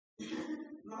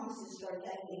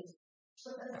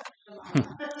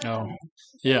Oh,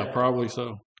 yeah, probably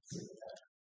so.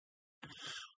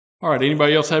 All right,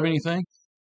 anybody else have anything?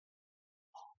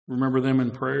 Remember them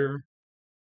in prayer?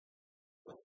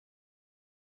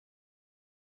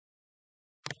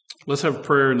 Let's have a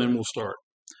prayer and then we'll start.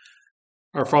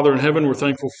 Our Father in heaven, we're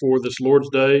thankful for this Lord's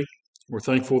Day. We're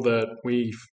thankful that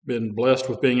we've been blessed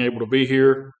with being able to be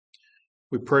here.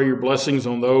 We pray your blessings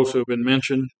on those who have been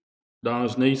mentioned,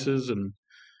 Donna's nieces and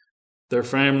their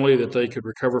family, that they could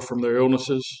recover from their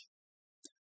illnesses.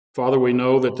 Father, we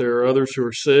know that there are others who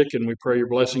are sick, and we pray your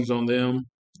blessings on them,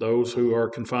 those who are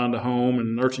confined to home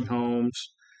and nursing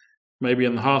homes, maybe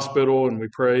in the hospital, and we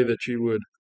pray that you would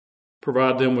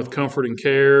provide them with comfort and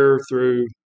care through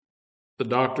the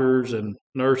doctors and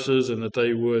nurses, and that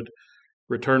they would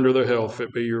return to their health if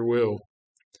it be your will.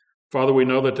 Father, we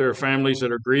know that there are families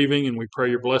that are grieving, and we pray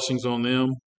your blessings on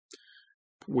them.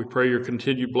 We pray your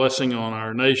continued blessing on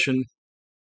our nation,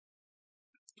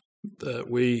 that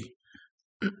we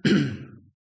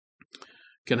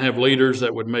can have leaders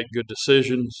that would make good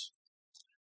decisions.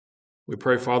 We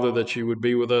pray, Father, that you would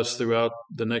be with us throughout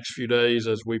the next few days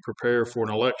as we prepare for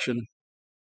an election.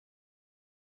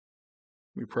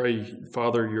 We pray,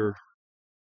 Father, your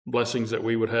blessings that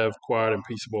we would have quiet and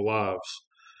peaceable lives.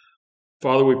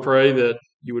 Father, we pray that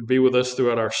you would be with us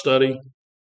throughout our study.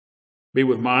 Be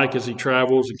with Mike as he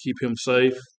travels and keep him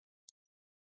safe.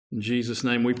 In Jesus'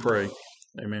 name we pray.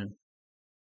 Amen.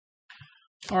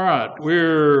 All right,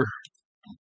 we're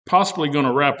possibly going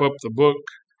to wrap up the book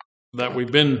that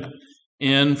we've been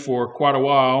in for quite a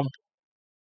while.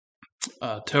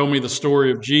 Tell Me the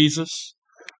Story of Jesus.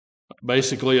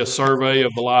 Basically a survey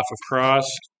of the life of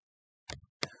Christ.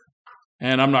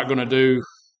 And I'm not going to do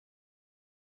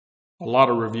a lot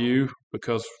of review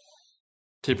because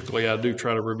typically I do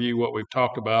try to review what we've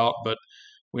talked about, but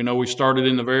we know we started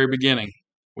in the very beginning.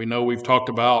 We know we've talked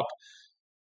about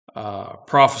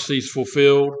prophecies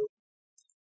fulfilled.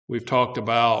 We've talked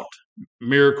about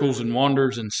miracles and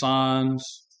wonders and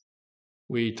signs.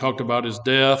 We talked about his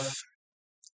death.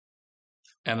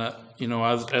 And,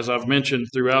 as I've mentioned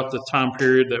throughout the time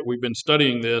period that we've been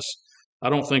studying this, I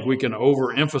don't think we can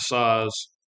overemphasize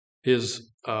his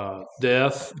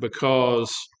death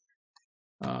because,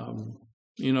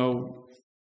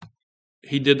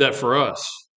 he did that for us.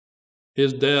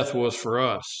 His death was for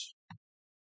us.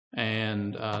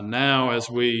 And now as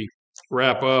we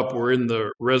wrap up, we're in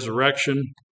the resurrection,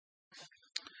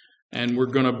 and we're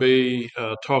going to be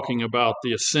talking about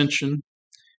the ascension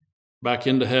back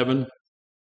into heaven.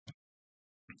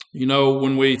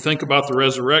 When we think about the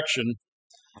resurrection,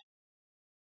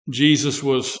 Jesus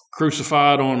was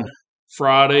crucified on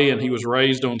Friday and he was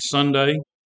raised on Sunday.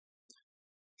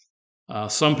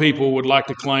 Some people would like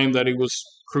to claim that he was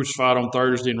crucified on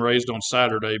Thursday and raised on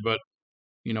Saturday, but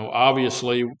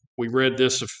obviously we read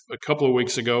this a couple of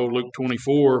weeks ago, Luke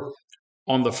 24,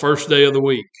 on the first day of the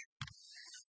week.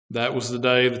 That was the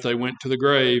day that they went to the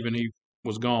grave and he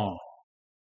was gone.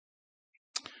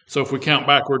 So if we count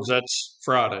backwards, that's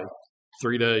Friday.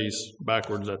 3 days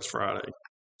backwards, that's Friday.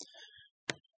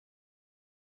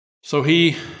 So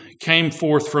he came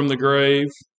forth from the grave.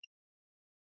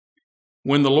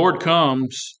 When the Lord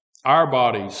comes, our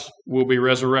bodies will be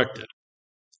resurrected.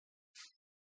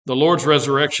 The Lord's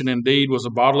resurrection indeed was a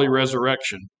bodily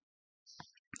resurrection.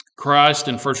 Christ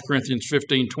in 1 Corinthians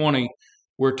 15:20,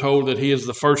 we're told that he is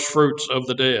the first fruits of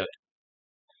the dead.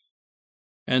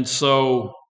 And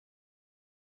so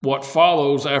what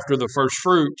follows after the first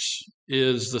fruits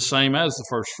is the same as the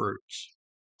first fruits.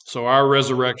 So our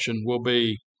resurrection will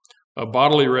be a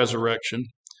bodily resurrection.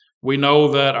 We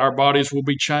know that our bodies will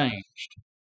be changed.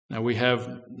 Now, we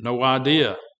have no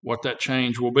idea what that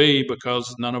change will be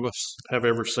because none of us have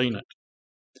ever seen it.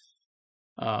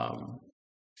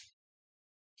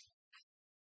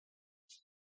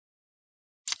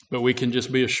 But we can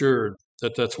just be assured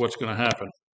that that's what's going to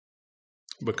happen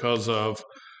because of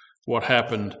what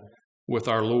happened with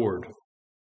our Lord.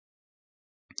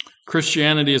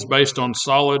 Christianity is based on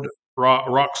solid,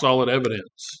 rock-solid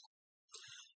evidence.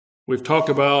 We've talked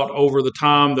about over the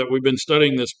time that we've been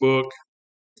studying this book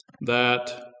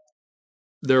that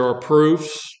there are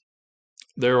proofs,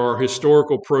 there are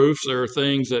historical proofs, there are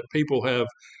things that people have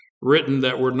written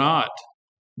that were not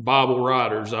Bible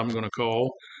writers, I'm going to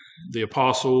call the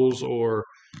apostles or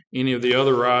any of the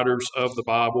other writers of the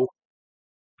Bible.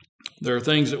 There are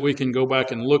things that we can go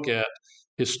back and look at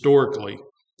historically,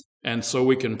 and so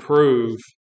we can prove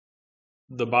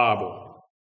the Bible,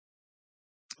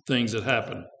 things that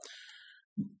happen.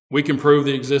 We can prove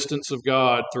the existence of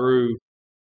God through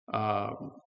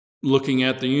looking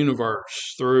at the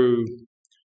universe, through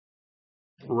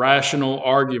rational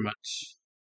arguments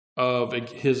of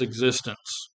his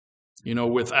existence.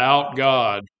 Without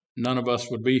God, none of us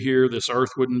would be here. This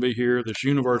earth wouldn't be here. This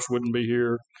universe wouldn't be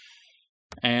here.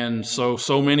 And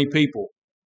so many people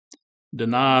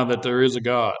deny that there is a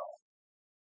God.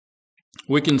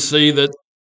 We can see that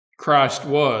Christ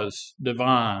was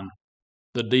divine.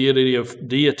 The deity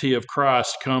of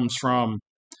Christ comes from,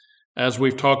 as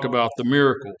we've talked about, the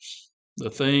miracles, the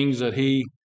things that he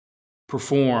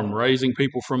performed, raising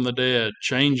people from the dead,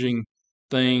 changing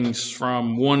things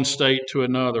from one state to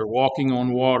another, walking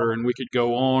on water, and we could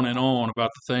go on and on about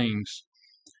the things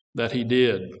that he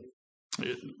did.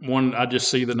 I just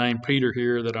see the name Peter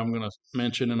here that I'm going to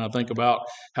mention, and I think about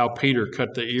how Peter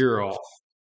cut the ear off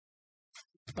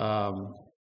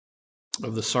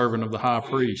of the servant of the high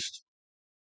priest.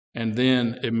 And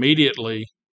then immediately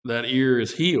that ear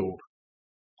is healed.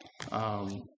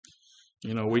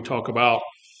 We talk about,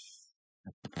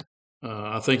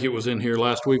 I think it was in here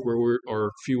last week or a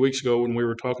few weeks ago when we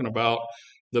were talking about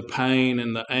the pain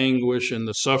and the anguish and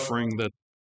the suffering that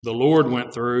the Lord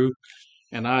went through,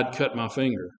 and I'd cut my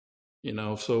finger.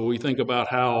 So we think about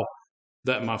how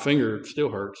that my finger still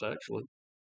hurts, actually.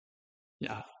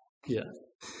 Yeah.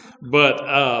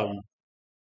 But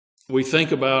we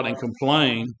think about and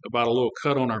complain about a little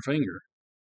cut on our finger,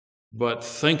 but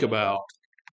think about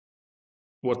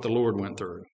what the Lord went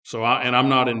through. So I'm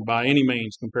not by any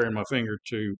means comparing my finger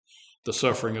to the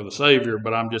suffering of the Savior,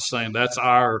 but I'm just saying that's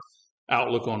our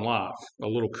outlook on life, a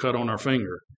little cut on our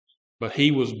finger. But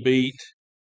he was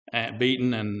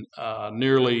beaten and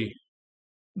nearly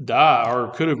died,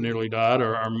 or could have nearly died,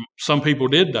 or some people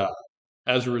did die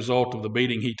as a result of the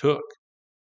beating he took.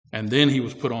 And then he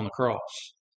was put on the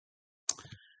cross.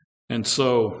 And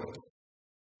so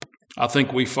I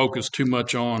think we focus too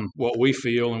much on what we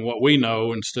feel and what we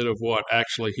know instead of what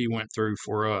actually he went through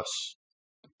for us.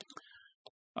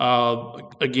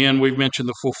 Again, we've mentioned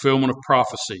the fulfillment of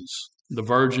prophecies, the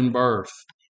virgin birth,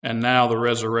 and now the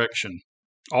resurrection.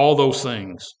 All those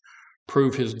things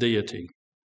prove his deity.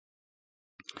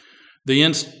 The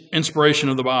inspiration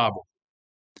of the Bible.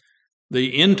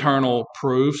 The internal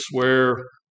proofs where,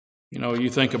 you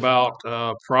think about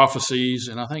prophecies,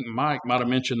 and I think Mike might have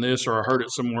mentioned this, or I heard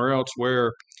it somewhere else,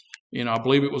 where, I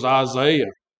believe it was Isaiah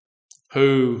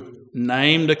who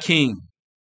named a king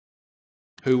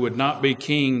who would not be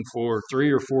king for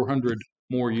 300 or 400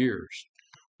 more years.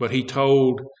 But he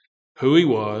told who he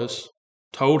was,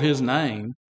 told his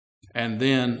name, and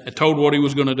then told what he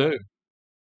was going to do.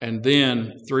 And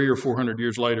then 300 or 400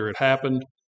 years later, it happened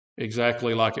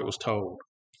exactly like it was told.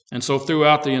 And so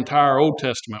throughout the entire Old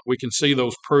Testament, we can see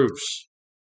those proofs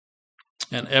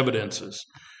and evidences.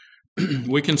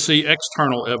 We can see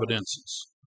external evidences.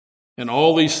 And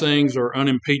all these things are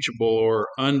unimpeachable or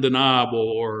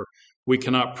undeniable, or we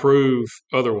cannot prove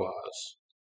otherwise.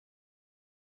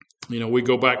 We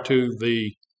go back to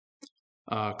the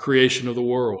creation of the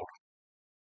world.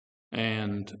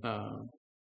 And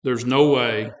there's no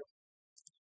way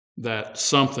that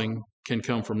something can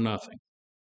come from nothing.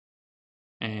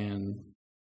 And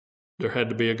there had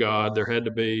to be a God. There had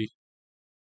to be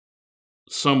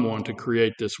someone to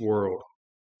create this world.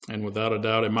 And without a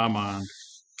doubt, in my mind,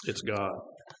 it's God.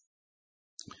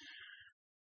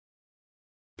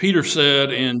 Peter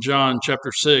said in John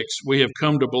chapter 6, "We have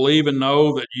come to believe and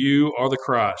know that you are the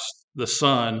Christ, the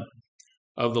Son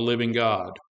of the living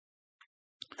God."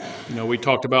 We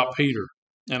talked about Peter,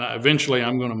 and eventually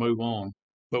I'm going to move on.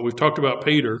 But we've talked about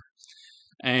Peter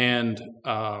and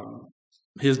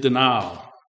his denial.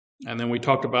 And then we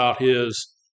talked about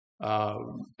his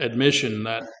admission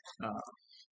that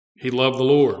he loved the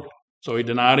Lord. So he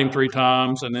denied him 3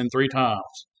 times, and then 3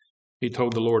 times he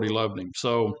told the Lord he loved him.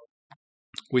 So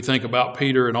we think about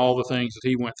Peter and all the things that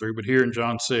he went through. But here in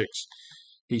John 6,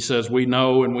 he says, "We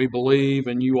know and we believe,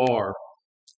 and you are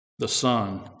the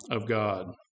Son of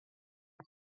God."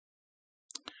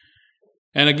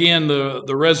 And again,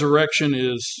 the resurrection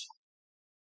is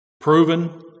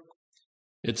proven.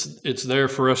 It's there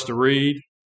for us to read.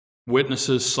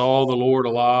 Witnesses saw the Lord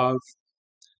alive.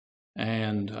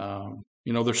 And,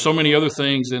 there's so many other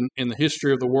things in the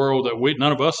history of the world that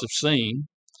none of us have seen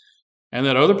and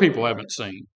that other people haven't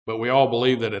seen, but we all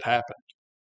believe that it happened.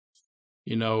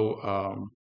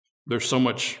 There's so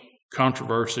much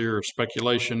controversy or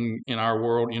speculation in our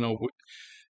world.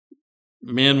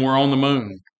 Men were on the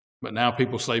moon, but now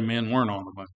people say men weren't on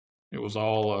the moon. It was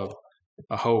all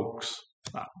a hoax.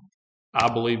 I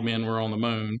believe men were on the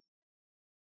moon.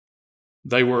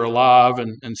 They were alive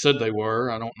and said they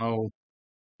were. I don't know.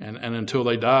 And until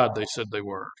they died, they said they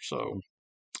were. So,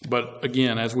 but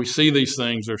again, as we see these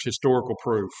things, there's historical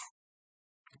proof.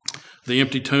 The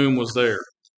empty tomb was there.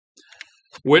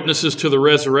 Witnesses to the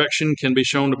resurrection can be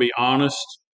shown to be honest,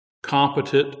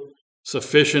 competent,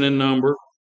 sufficient in number.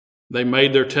 They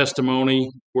made their testimony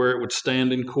where it would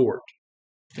stand in court.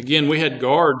 Again, we had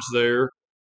guards there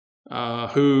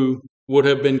who would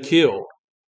have been killed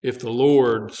if the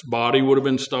Lord's body would have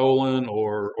been stolen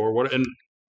or what. And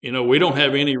we don't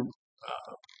have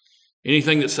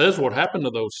anything that says what happened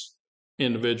to those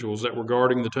individuals that were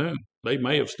guarding the tomb. They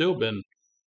may have still been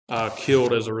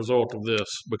killed as a result of this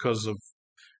because of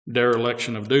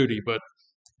dereliction of duty, but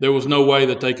there was no way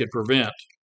that they could prevent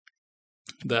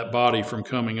that body from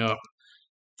coming up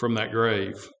from that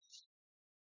grave.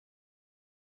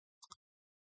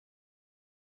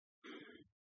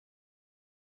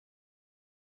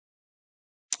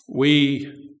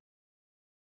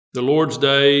 The Lord's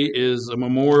Day is a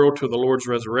memorial to the Lord's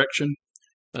resurrection.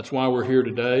 That's why we're here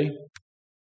today.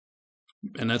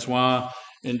 And that's why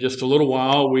in just a little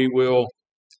while we will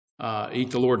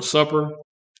eat the Lord's Supper,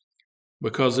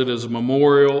 because it is a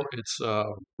memorial. It's a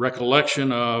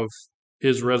recollection of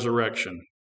his resurrection.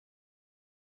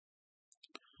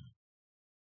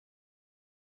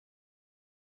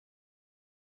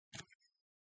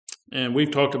 And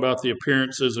we've talked about the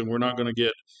appearances, and we're not going to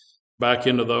get back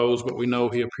into those, but we know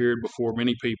he appeared before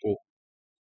many people,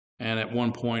 and at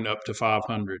one point up to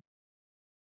 500.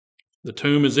 The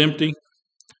tomb is empty.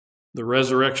 The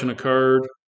resurrection occurred.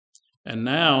 And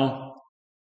now,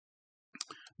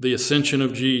 the ascension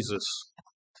of Jesus.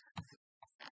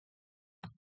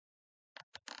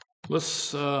 Let's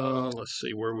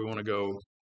see where we want to go.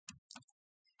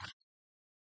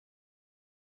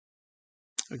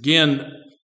 Again,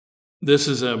 this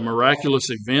is a miraculous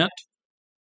event.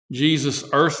 Jesus'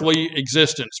 earthly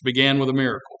existence began with a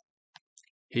miracle.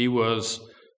 He was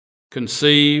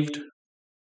conceived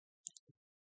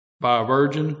by a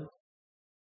virgin,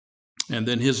 and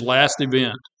then his last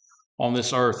event on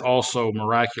this earth also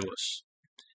miraculous.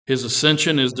 His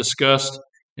ascension is discussed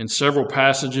in several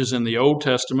passages in the Old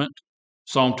Testament.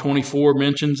 Psalm 24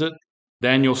 mentions it,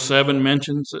 Daniel 7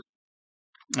 mentions it,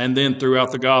 and then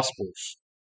throughout the Gospels.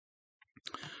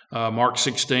 Mark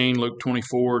 16, Luke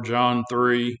 24, John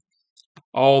 3,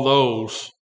 all those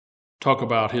talk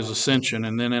about his ascension.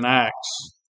 And then in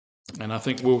Acts, and I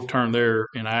think we'll turn there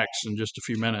in Acts in just a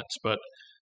few minutes, but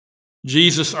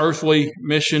Jesus' earthly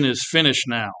mission is finished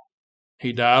now.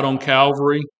 He died on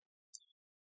Calvary,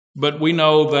 but we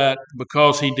know that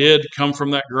because he did come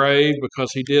from that grave,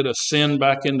 because he did ascend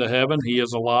back into heaven, he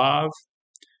is alive.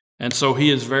 And so he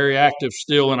is very active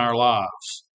still in our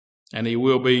lives, and he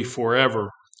will be forever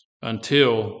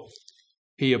until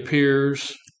he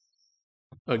appears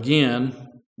again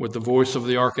with the voice of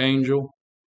the archangel,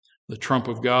 the trump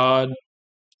of God,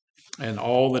 and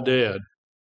all the dead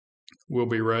will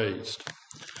be raised.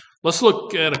 Let's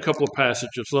look at a couple of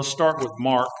passages. Let's start with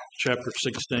Mark chapter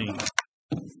 16.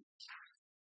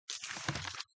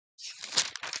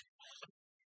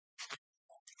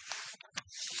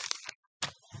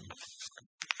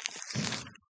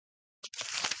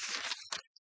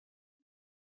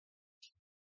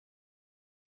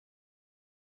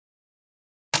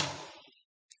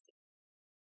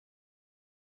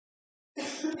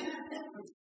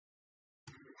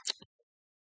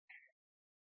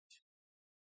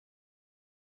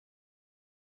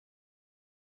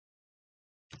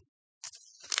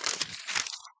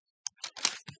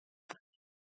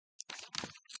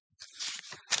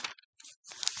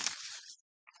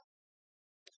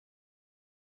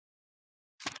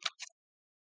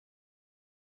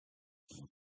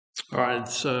 All right,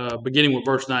 it's beginning with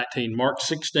verse 19. Mark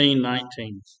 16,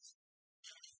 19.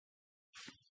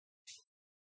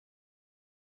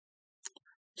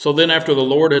 So then after the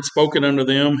Lord had spoken unto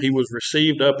them, he was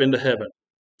received up into heaven,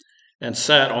 and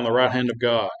sat on the right hand of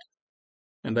God.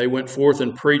 And they went forth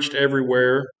and preached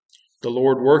everywhere, the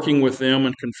Lord working with them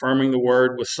and confirming the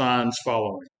word with signs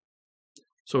following.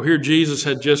 So here Jesus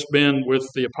had just been with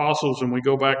the apostles, and we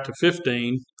go back to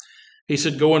 15. He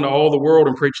said, go into all the world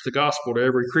and preach the gospel to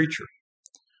every creature.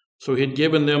 So he had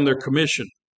given them their commission.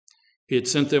 He had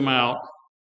sent them out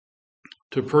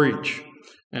to preach.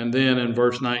 And then in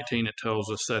verse 19, it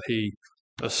tells us that he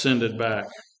ascended back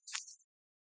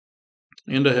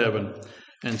into heaven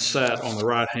and sat on the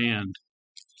right hand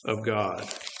of God.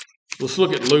 Let's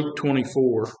look at Luke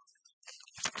 24.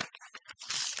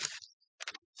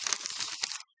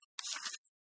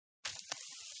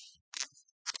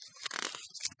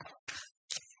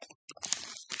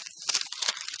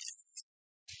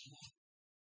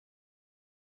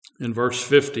 In verse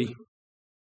 50.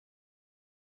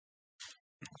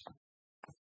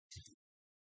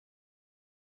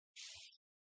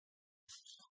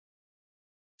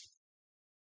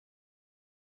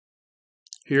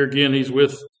 Here again, he's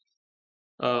with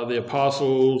the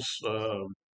apostles.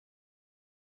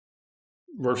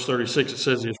 Verse 36, it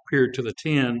says he appeared to the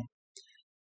 10.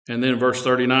 And then in verse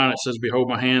 39, it says, "Behold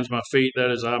my hands, my feet,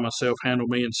 that is I myself, handle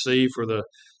me and see, for the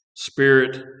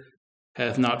Spirit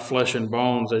hath not flesh and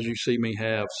bones as you see me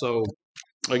have." So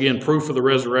again, proof of the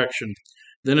resurrection.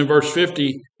 Then in verse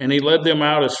 50, "And he led them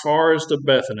out as far as to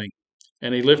Bethany,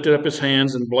 and he lifted up his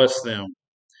hands and blessed them.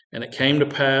 And it came to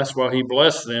pass, while he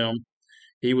blessed them,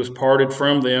 he was parted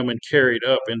from them and carried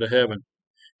up into heaven.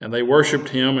 And they worshipped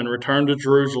him and returned to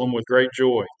Jerusalem with great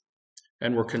joy,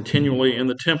 and were continually in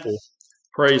the temple,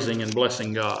 praising and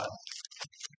blessing God."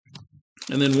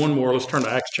 And then one more. Let's turn to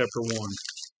Acts chapter 1.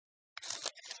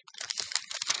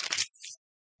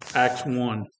 Acts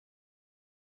 1.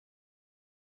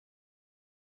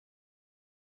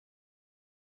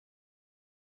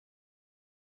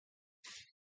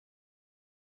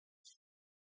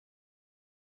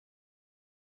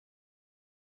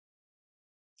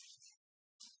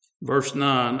 Verse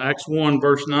 9. Acts 1,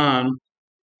 verse 9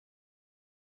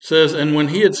 says, "And when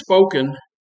he had spoken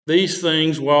these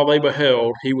things while they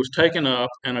beheld, he was taken up,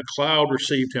 and a cloud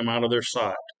received him out of their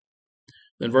sight."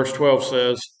 Then verse 12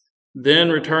 says,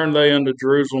 "Then returned they unto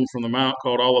Jerusalem from the mount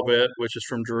called Olivet, which is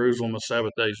from Jerusalem a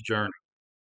Sabbath day's journey."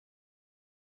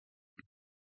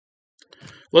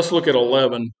 Let's look at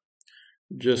 11,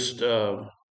 just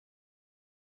for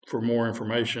more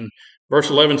information.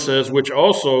 Verse 11 says, "Which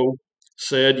also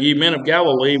said, Ye men of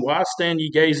Galilee, why stand ye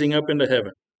gazing up into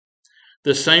heaven?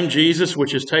 This same Jesus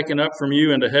which is taken up from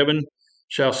you into heaven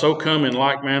shall so come in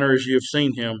like manner as you have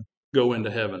seen him go into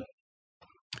heaven."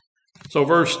 So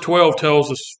verse 12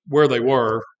 tells us where they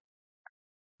were.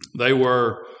 They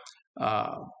were,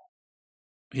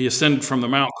 he ascended from the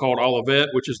mount called Olivet,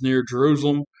 which is near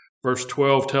Jerusalem. Verse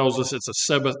 12 tells us it's a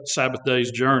Sabbath day's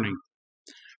journey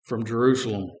from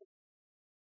Jerusalem.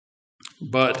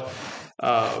 But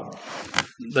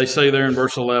they say there in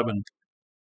verse 11,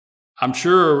 I'm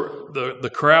sure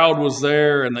the crowd was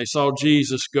there and they saw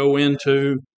Jesus go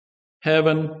into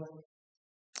heaven.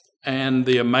 And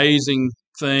the amazing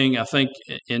thing, I think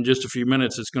in just a few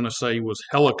minutes, it's going to say he was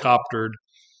helicoptered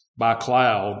by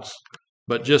clouds.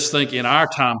 But just think in our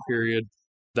time period,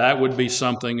 that would be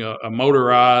something, a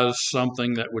motorized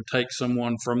something that would take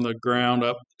someone from the ground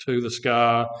up to the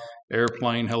sky,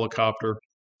 airplane, helicopter.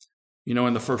 You know,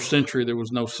 in the first century, there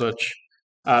was no such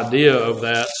idea of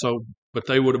that. But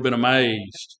they would have been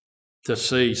amazed to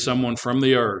see someone from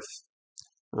the earth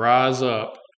rise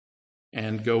up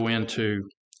and go into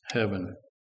heaven.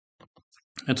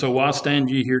 And so why stand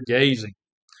ye here gazing?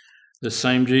 The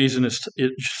same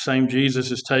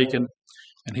Jesus is taken,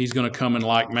 and he's going to come in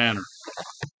like manner.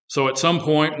 So at some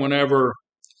point, whenever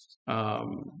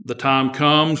the time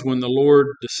comes when the Lord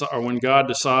or when God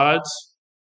decides,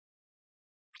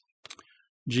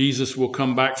 Jesus will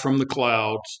come back from the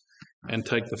clouds and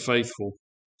take the faithful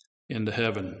into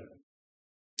heaven.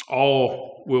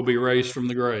 All will be raised from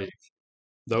the grave.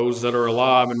 Those that are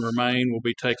alive and remain will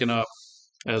be taken up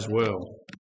as well.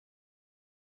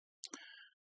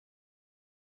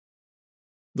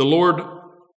 The Lord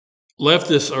left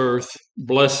this earth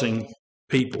blessing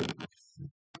people.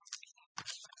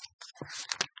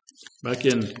 Back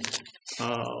in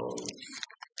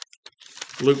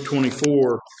Luke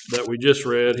 24 that we just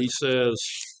read, he says,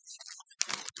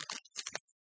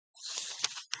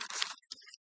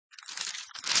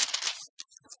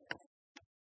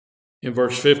 in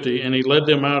verse 50, "And he led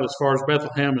them out as far as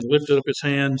Bethlehem and lifted up his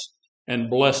hands and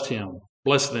blessed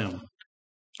them."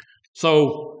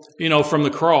 So, from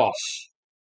the cross,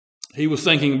 he was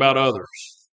thinking about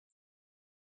others.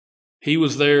 He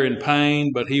was there in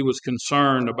pain, but he was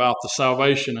concerned about the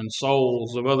salvation and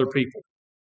souls of other people.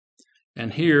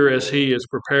 And here, as he is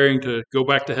preparing to go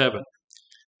back to heaven,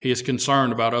 he is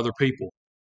concerned about other people,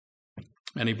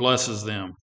 and he blesses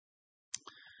them.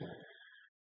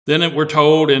 Then we're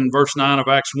told in verse 9 of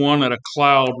Acts 1 that a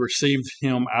cloud received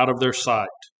him out of their sight.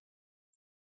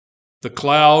 The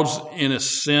clouds, in a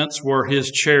sense, were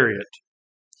his chariot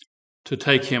to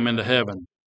take him into heaven.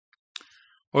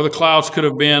 Or the clouds could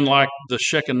have been like the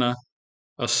Shekinah,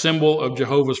 a symbol of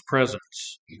Jehovah's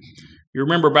presence. You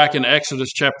remember back in Exodus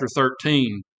chapter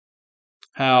 13,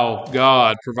 how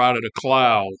God provided a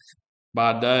cloud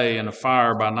by day and a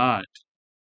fire by night.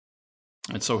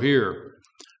 And so here,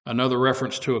 another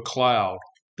reference to a cloud.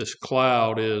 This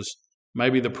cloud is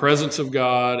maybe the presence of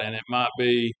God, and it might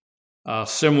be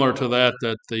similar to that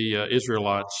the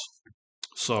Israelites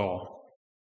saw.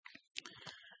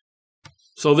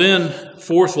 So then,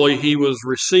 fourthly, he was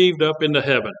received up into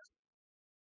heaven,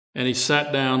 and he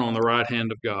sat down on the right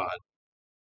hand of God.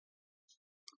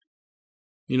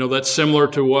 That's similar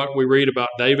to what we read about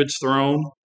David's throne.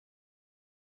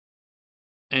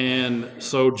 And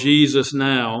so Jesus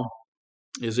now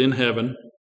is in heaven,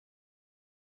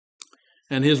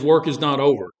 and his work is not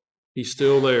over. He's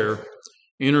still there,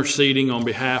 interceding on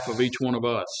behalf of each one of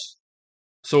us.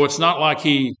 So it's not like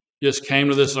he just came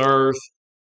to this earth,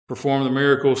 performed the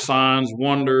miracles, signs,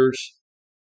 wonders,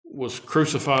 was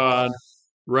crucified,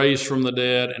 raised from the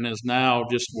dead, and is now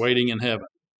just waiting in heaven.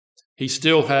 He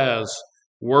still has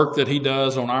work that he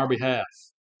does on our behalf.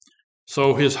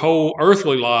 So his whole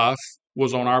earthly life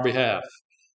was on our behalf.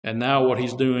 And now what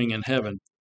he's doing in heaven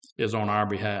is on our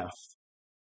behalf.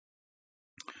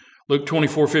 Luke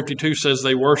 24:52 says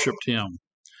they worshiped him.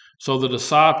 So the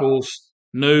disciples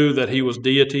knew that he was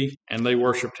deity, and they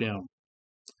worshiped him.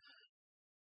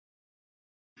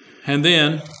 And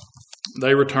then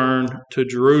they returned to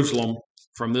Jerusalem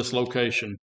from this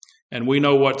location. And we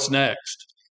know what's next.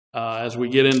 As we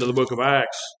get into the book of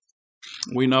Acts,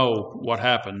 we know what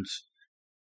happens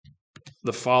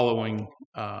the following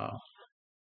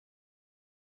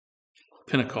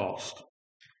Pentecost,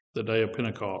 the day of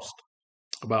Pentecost,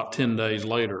 about 10 days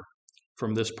later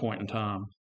from this point in time.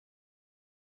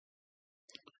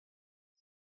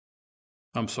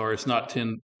 I'm sorry, it's not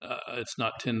 10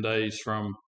 days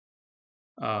from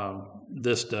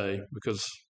this day,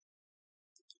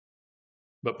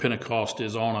 but Pentecost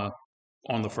is on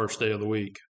the first day of the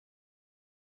week.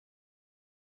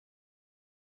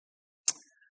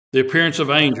 The appearance of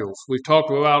angels. We've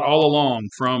talked about all along,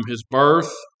 from his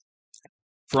birth,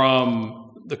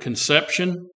 from the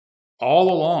conception,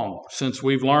 all along since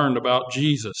we've learned about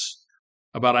Jesus,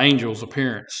 about angels'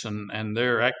 appearance and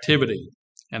their activity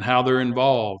and how they're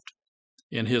involved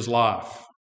in his life.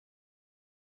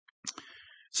 It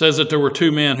says that there were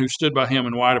two men who stood by him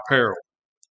in white apparel.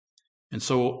 And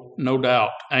so, no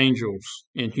doubt, angels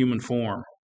in human form.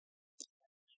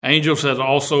 Angels had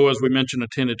also, as we mentioned,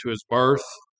 attended to his birth.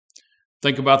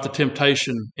 Think about the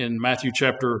temptation in Matthew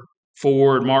chapter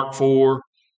 4 and Mark 4,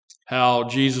 how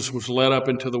Jesus was led up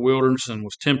into the wilderness and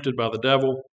was tempted by the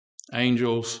devil.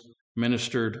 Angels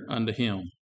ministered unto him.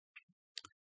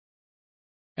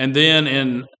 And then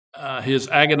in his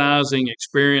agonizing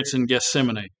experience in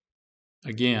Gethsemane,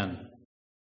 again,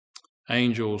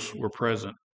 angels were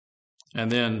present. And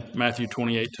then Matthew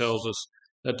 28 tells us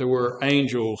that there were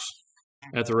angels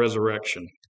at the resurrection.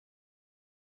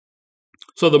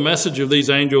 So the message of these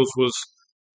angels was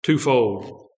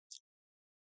twofold.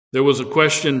 There was a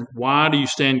question, why do you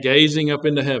stand gazing up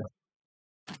into heaven?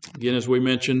 Again, as we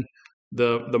mentioned,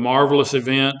 the marvelous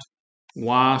event,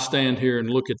 why stand here and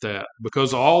look at that?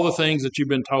 Because all the things that you've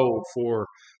been told for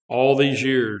all these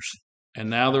years, and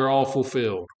now they're all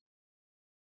fulfilled.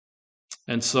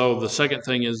 And so the second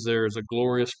thing is there is a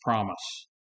glorious promise.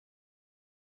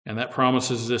 And that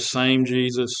promise is this same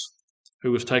Jesus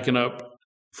who was taken up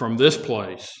from this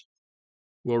place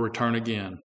will return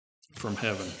again from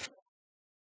heaven.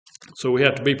 So we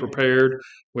have to be prepared.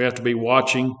 We have to be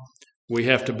watching. We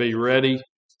have to be ready,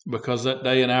 because that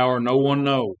day and hour no one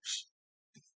knows.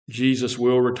 Jesus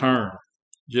will return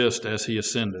just as he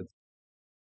ascended.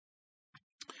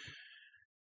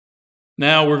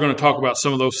 Now we're going to talk about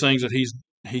some of those things that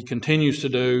he continues to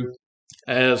do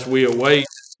as we await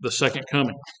the second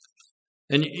coming.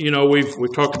 And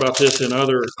we've talked about this in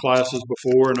other classes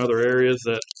before in other areas,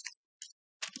 that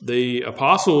the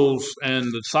apostles and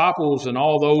the disciples and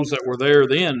all those that were there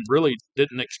then really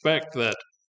didn't expect that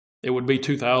it would be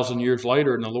 2,000 years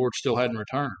later and the Lord still hadn't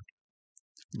returned.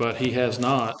 But he has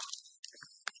not.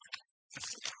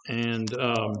 And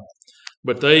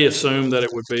but they assumed that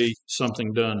it would be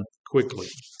something done quickly.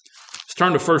 Let's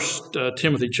turn to 1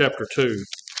 Timothy chapter 2.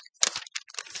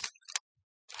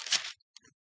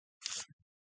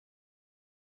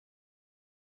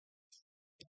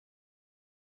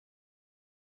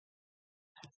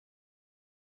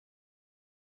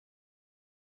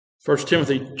 First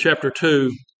Timothy chapter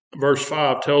 2, verse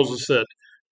 5 tells us that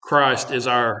Christ is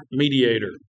our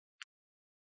mediator.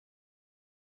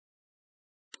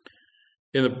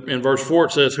 In verse 4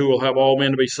 it says, who will have all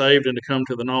men to be saved and to come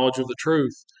to the knowledge of the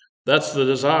truth. That's the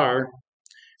desire.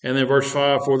 And then verse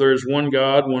 5, for there is one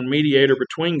God, one mediator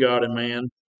between God and man,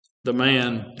 the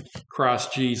man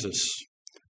Christ Jesus.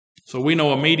 So we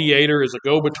know a mediator is a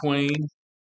go-between.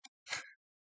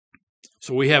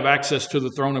 So we have access to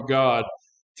the throne of God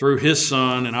through his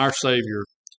Son and our Savior,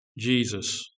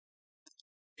 Jesus.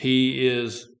 He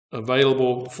is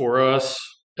available for us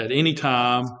at any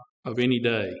time of any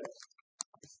day.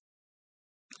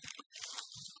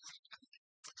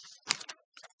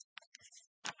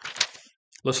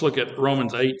 Let's look at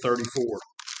Romans 8:34.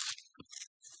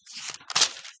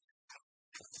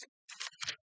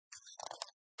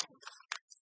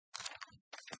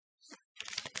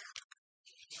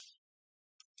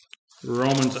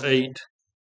 Romans 8,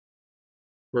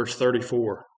 verse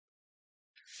 34.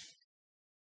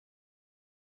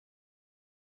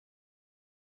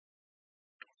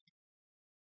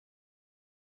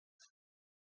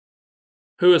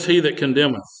 Who is he that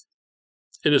condemneth?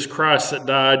 It is Christ that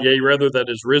died, yea, rather that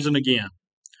is risen again,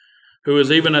 who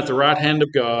is even at the right hand of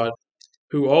God,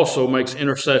 who also makes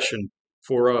intercession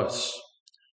for us.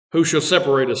 Who shall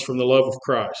separate us from the love of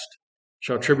Christ?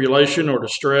 Shall tribulation or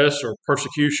distress or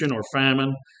persecution or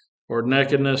famine or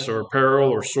nakedness or peril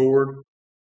or sword?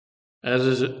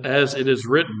 As it is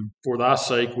written, for thy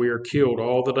sake we are killed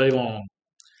all the day long.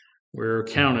 We are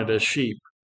counted as sheep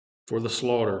for the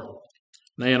slaughter.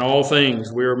 Nay, in all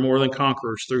things we are more than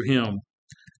conquerors through him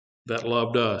that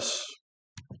loved us.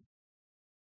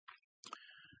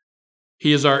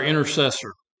 He is our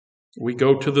intercessor. We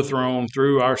go to the throne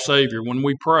through our Savior. When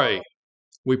we pray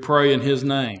in his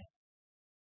name.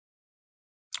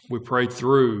 We pray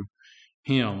through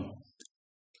him.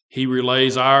 He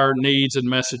relays our needs and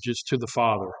messages to the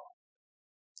Father.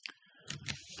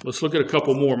 Let's look at a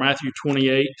couple more. Matthew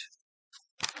 28.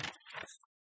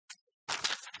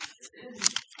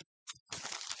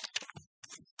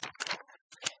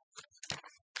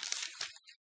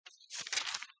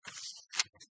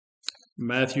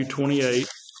 Matthew 28.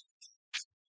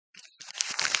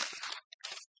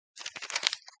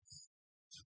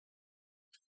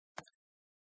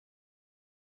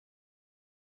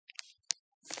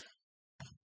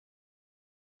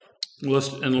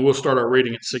 We'll start our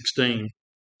reading at 16.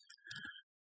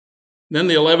 Then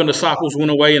the 11 disciples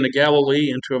went away into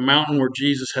Galilee, into a mountain where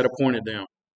Jesus had appointed them.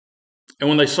 And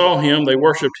when they saw him, they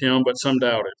worshipped him, but some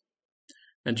doubted.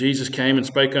 And Jesus came and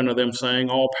spake unto them,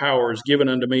 saying, All power is given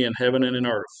unto me in heaven and in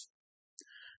earth.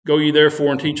 Go ye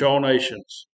therefore and teach all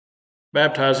nations,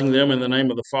 baptizing them in the name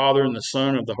of the Father and the Son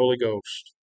and of the Holy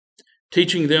Ghost,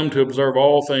 teaching them to observe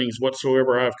all things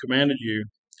whatsoever I have commanded you.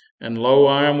 And lo,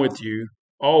 I am with you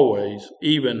always,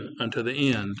 even unto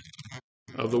the end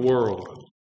of the world.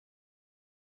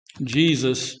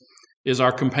 Jesus is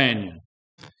our companion.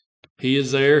 He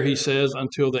is there, he says,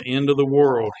 until the end of the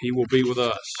world. He will be with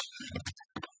us.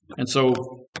 And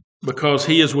so, because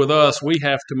he is with us, we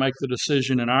have to make the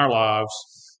decision in our lives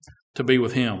to be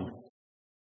with him.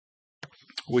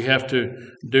 We have to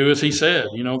do as he said.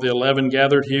 You know, the 11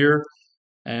 gathered here,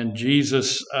 and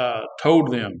Jesus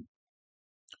told them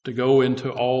to go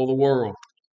into all the world,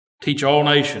 teach all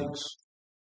nations,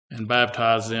 and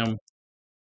baptize them.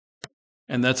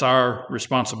 And that's our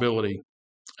responsibility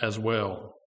as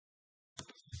well.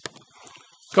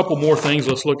 A couple more things.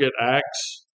 Let's look at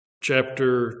Acts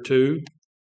chapter 2.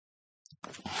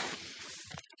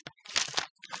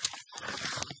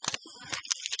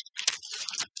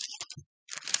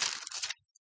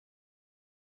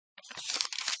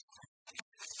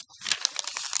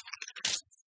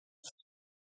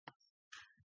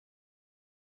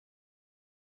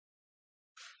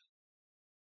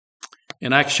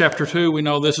 In Acts chapter 2, we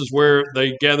know this is where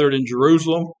they gathered in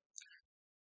Jerusalem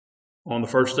on the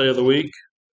first day of the week.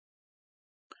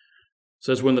 It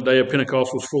says when the day of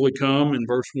Pentecost was fully come, in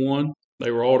verse 1,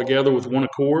 they were all together with one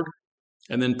accord.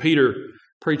 And then Peter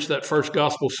preached that first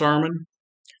gospel sermon,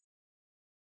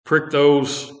 pricked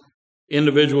those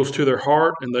individuals to their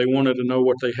heart, and they wanted to know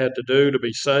what they had to do to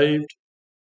be saved.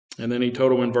 And then he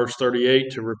told them in verse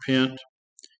 38 to repent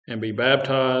and be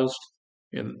baptized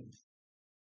and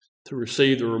to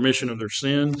receive the remission of their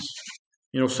sins.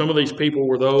 You know, some of these people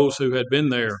were those who had been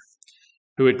there,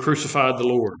 who had crucified the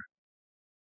Lord.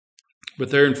 But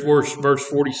there in verse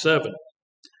 47,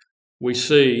 we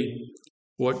see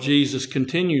what Jesus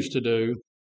continues to do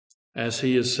as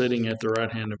he is sitting at the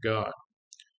right hand of God.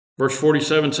 Verse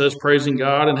 47 says, praising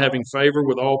God and having favor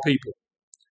with all people.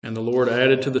 And the Lord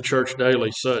added to the church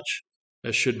daily such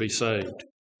as should be saved.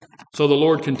 So the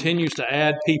Lord continues to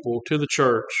add people to the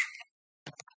church,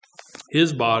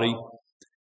 his body,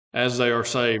 as they are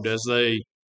saved, as they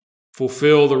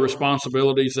fulfill the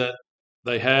responsibilities that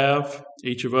they have,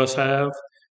 each of us have,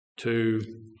 to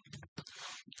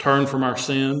turn from our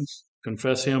sins,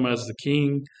 confess him as the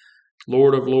King,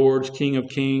 Lord of lords, King of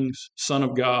kings, Son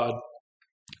of God,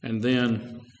 and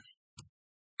then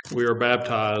we are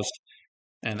baptized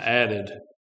and added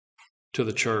to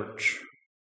the church.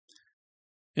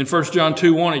 In 1 John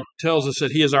 2:1, he tells us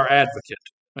that he is our advocate.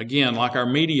 Again, like our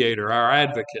mediator, our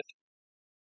advocate.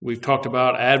 We've talked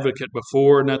about advocate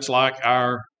before, and that's like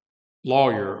our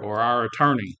lawyer or our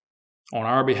attorney on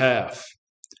our behalf.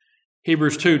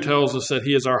 Hebrews 2 tells us that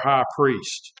he is our high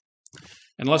priest.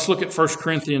 And let's look at 1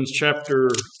 Corinthians chapter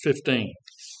 15.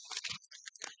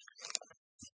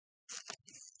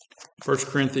 1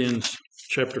 Corinthians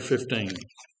chapter 15.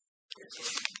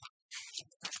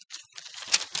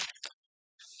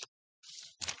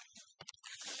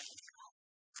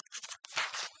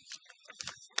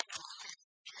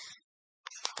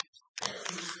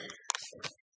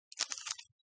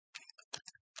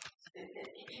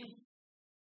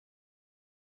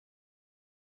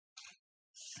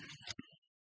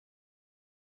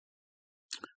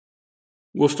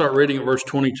 We'll start reading at verse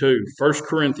 22. 1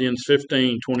 Corinthians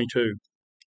 15:22.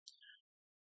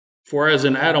 For as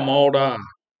in Adam all die,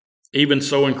 even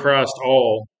so in Christ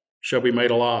all shall be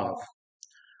made alive.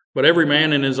 But every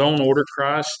man in his own order,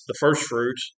 Christ the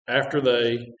firstfruits, after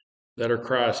they that are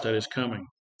Christ at his coming.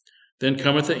 Then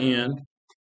cometh the end,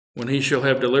 when he shall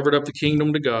have delivered up the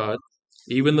kingdom to God,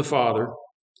 even the Father,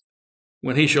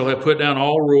 when he shall have put down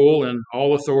all rule and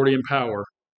all authority and power.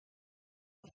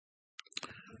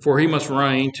 For he must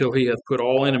reign till he hath put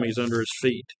all enemies under his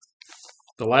feet.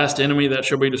 The last enemy that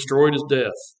shall be destroyed is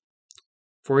death.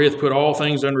 For he hath put all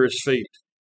things under his feet.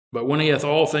 But when he hath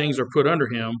all things are put under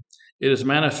him, it is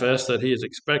manifest that he is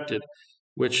accepted,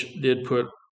 which did put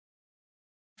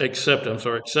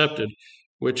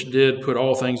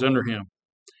all things under him.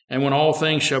 And when all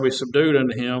things shall be subdued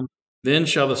unto him, then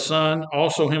shall the Son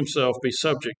also himself be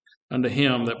subject unto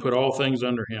him that put all things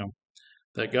under him,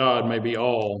 that God may be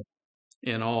all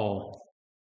in all.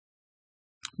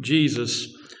 Jesus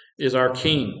is our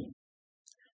King.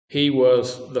 He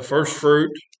was the first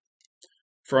fruit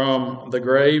from the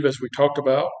grave, as we talked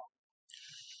about,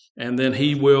 and then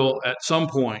he will, at some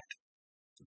point,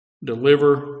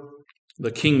 deliver the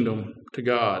kingdom to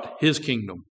God, his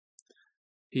kingdom.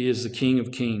 He is the King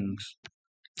of kings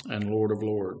and Lord of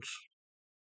lords.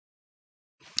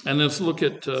 And let's look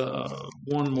at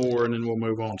one more, and then we'll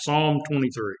move on. Psalm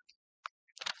 23.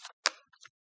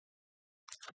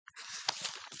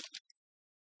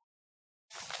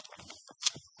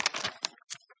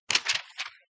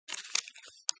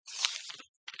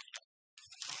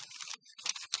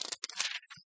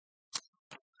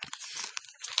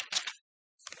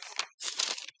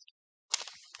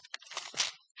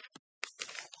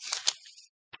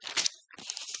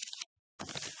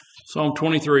 Psalm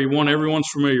 23, one everyone's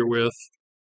familiar with.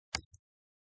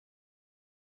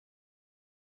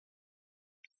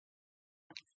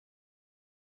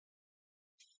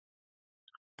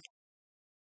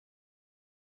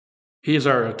 He is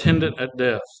our attendant at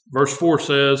death. Verse 4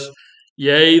 says,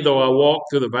 Yea, though I walk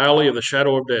through the valley of the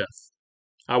shadow of death,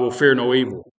 I will fear no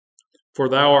evil, for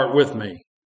thou art with me.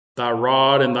 Thy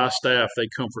rod and thy staff, they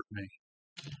comfort me.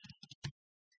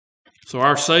 So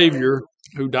our Savior,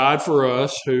 who died for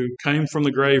us, who came from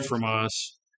the grave from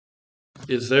us,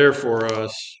 is there for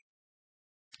us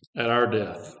at our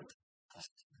death.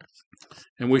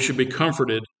 And we should be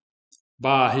comforted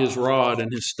by his rod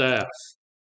and his staff.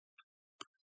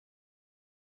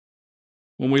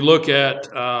 When we look at,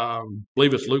 I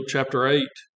believe it's Luke chapter 8,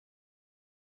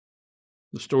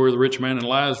 the story of the rich man and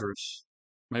Lazarus.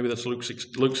 Maybe that's Luke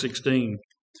 16,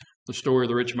 the story of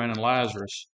the rich man and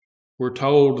Lazarus. We're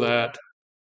told that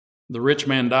the rich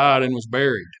man died and was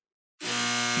buried,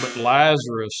 but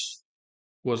Lazarus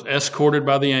was escorted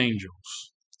by the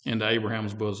angels into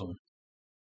Abraham's bosom.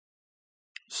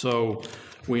 So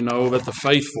we know that the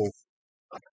faithful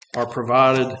are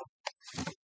provided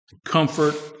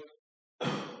comfort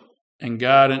and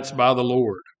guidance by the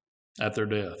Lord at their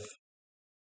death.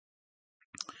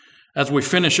 As we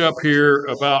finish up here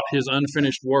about his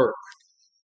unfinished work,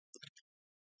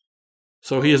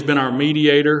 so he has been our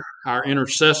mediator, our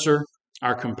intercessor,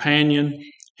 our companion.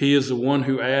 He is the one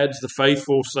who adds the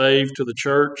faithful saved to the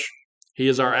church. He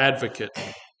is our advocate.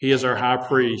 He is our high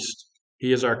priest.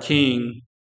 He is our king.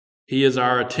 He is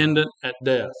our attendant at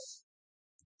death.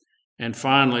 And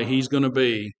finally, he's going to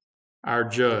be our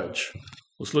judge.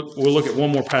 We'll look at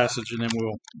one more passage and then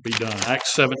we'll be done.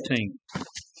 Acts 17.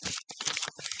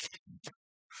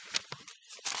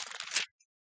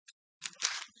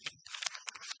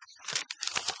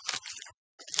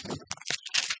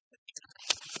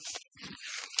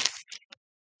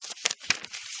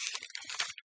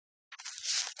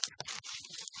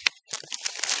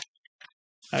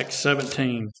 Acts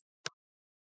 17.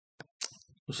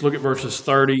 Let's look at verses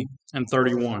 30 and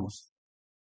 31.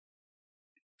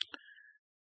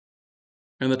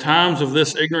 In the times of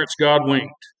this ignorance God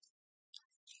winked,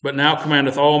 but now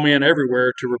commandeth all men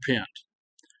everywhere to repent,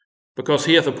 because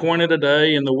he hath appointed a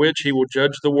day in the which he will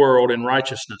judge the world in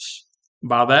righteousness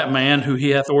by that man who he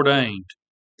hath ordained,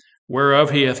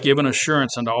 whereof he hath given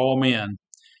assurance unto all men,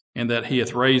 and that he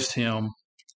hath raised him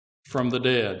from the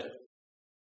dead.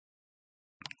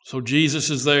 So Jesus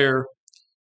is there,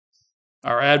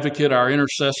 our advocate, our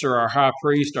intercessor, our high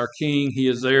priest, our king. He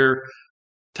is there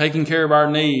taking care of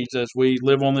our needs as we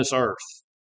live on this earth.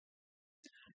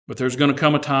 But there's going to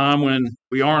come a time when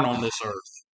we aren't on this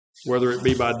earth, whether it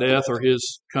be by death or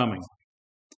his coming.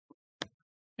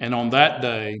 And on that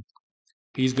day,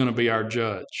 he's going to be our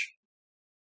judge.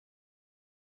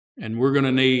 And we're going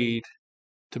to need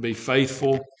to be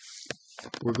faithful.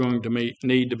 We're going to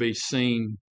need to be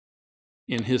seen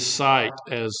in his sight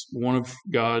as one of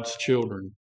God's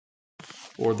children,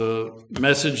 or the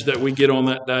message that we get on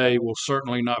that day will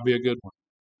certainly not be a good one.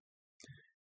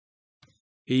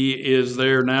 He is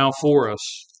there now for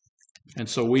us, and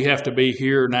so we have to be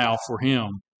here now for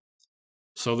him,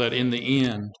 so that in the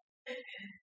end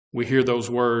we hear those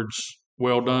words,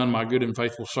 "Well done, my good and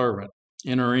faithful servant,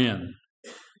 enter in."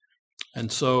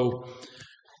 And so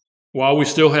while we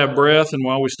still have breath and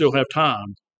while we still have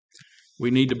time, we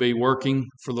need to be working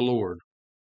for the Lord,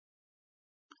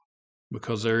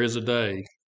 because there is a day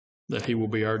that he will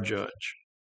be our judge.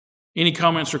 Any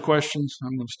comments or questions?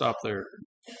 I'm going to stop there.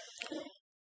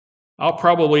 I'll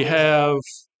probably have,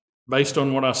 based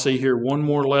on what I see here, one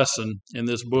more lesson in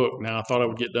this book. Now, I thought I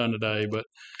would get done today, but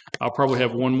I'll probably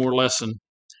have one more lesson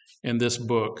in this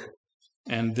book.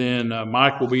 And then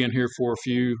Mike will be in here for a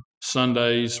few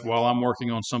Sundays while I'm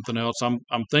working on something else.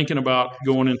 I'm thinking about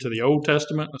going into the Old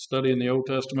Testament, a study in the Old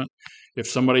Testament. If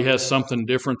somebody has something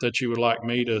different that you would like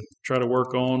me to try to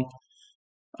work on,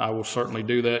 I will certainly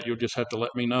do that. You'll just have to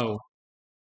let me know.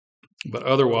 But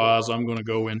otherwise, I'm going to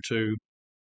go into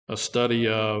a study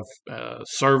of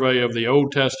survey of the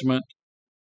Old Testament,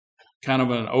 kind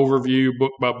of an overview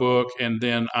book by book, and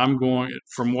then I'm going,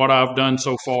 from what I've done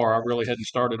so far, I really hadn't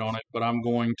started on it, but I'm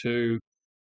going to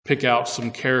pick out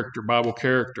some Bible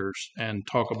characters and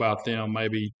talk about them,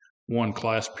 maybe one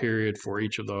class period for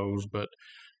each of those. But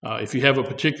if you have a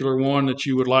particular one that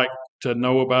you would like to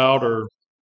know about or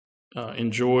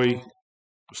enjoy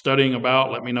studying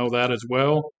about, let me know that as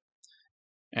well,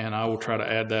 and I will try to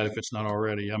add that if it's not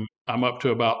already. I'm up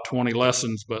to about 20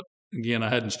 lessons, but again, I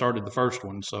hadn't started the first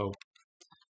one, so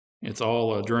it's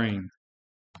all a dream.